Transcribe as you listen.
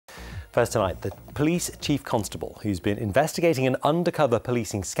First tonight, the police chief constable, who's been investigating an undercover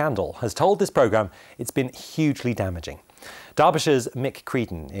policing scandal, has told this programme it's been hugely damaging. Derbyshire's Mick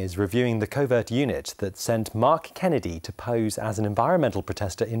Creedon is reviewing the covert unit that sent Mark Kennedy to pose as an environmental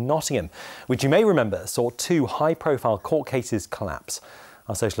protester in Nottingham, which you may remember saw two high-profile court cases collapse.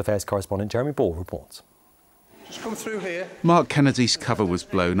 Our social affairs correspondent Jeremy Ball reports. Just come through here. Mark Kennedy's cover was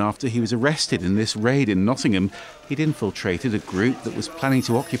blown after he was arrested in this raid in Nottingham. He'd infiltrated a group that was planning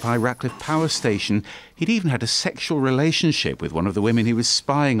to occupy Ratcliffe Power Station. He'd even had a sexual relationship with one of the women he was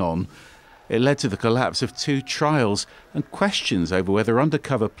spying on. It led to the collapse of two trials and questions over whether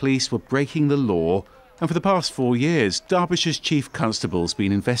undercover police were breaking the law. And for the past 4 years, Derbyshire's Chief Constable's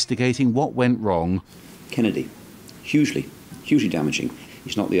been investigating what went wrong. Kennedy, hugely damaging.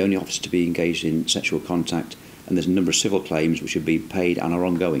 He's not the only officer to be engaged in sexual contact, and there's a number of civil claims which have been paid and are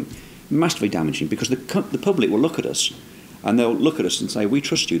ongoing. Massively damaging, because the public will look at us and they'll look at us and say, we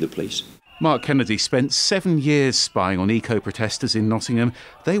trust you, the police. Mark Kennedy spent 7 years spying on eco-protesters in Nottingham.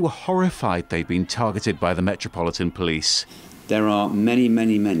 They were horrified they'd been targeted by the Metropolitan Police. There are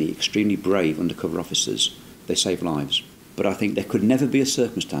many extremely brave undercover officers. They save lives. But I think there could never be a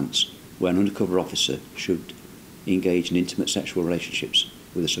circumstance where an undercover officer should engage in intimate sexual relationships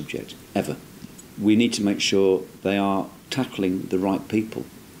with a subject, ever. We need to make sure they are tackling the right people,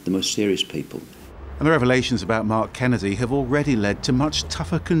 the most serious people. And the revelations about Mark Kennedy have already led to much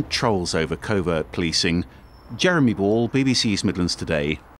tougher controls over covert policing. Jeremy Ball, BBC Midlands Today.